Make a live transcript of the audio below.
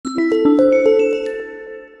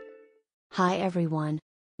Hi everyone.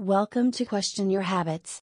 Welcome to Question Your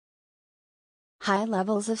Habits. High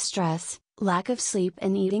levels of stress, lack of sleep,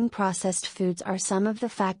 and eating processed foods are some of the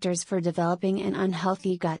factors for developing an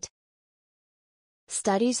unhealthy gut.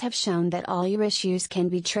 Studies have shown that all your issues can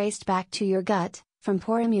be traced back to your gut, from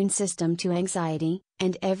poor immune system to anxiety,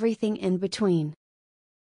 and everything in between.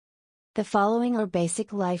 The following are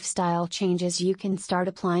basic lifestyle changes you can start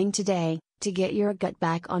applying today, to get your gut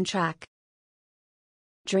back on track.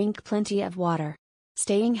 Drink plenty of water.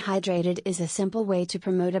 Staying hydrated is a simple way to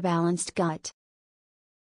promote a balanced gut.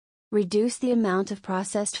 Reduce the amount of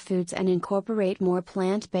processed foods and incorporate more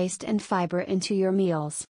plant-based and fiber into your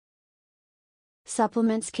meals.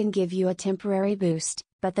 Supplements can give you a temporary boost,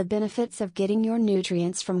 but the benefits of getting your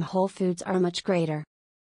nutrients from whole foods are much greater.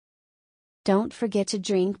 Don't forget to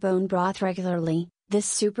drink bone broth regularly. This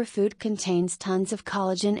superfood contains tons of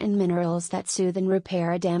collagen and minerals that soothe and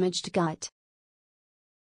repair a damaged gut.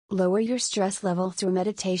 Lower your stress level through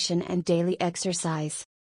meditation and daily exercise.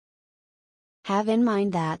 Have in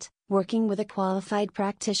mind that, working with a qualified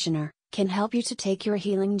practitioner, can help you to take your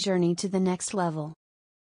healing journey to the next level.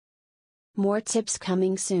 More tips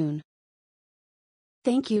coming soon.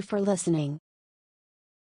 Thank you for listening.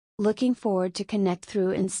 Looking forward to connect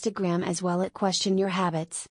through Instagram as well at Question Your Habits.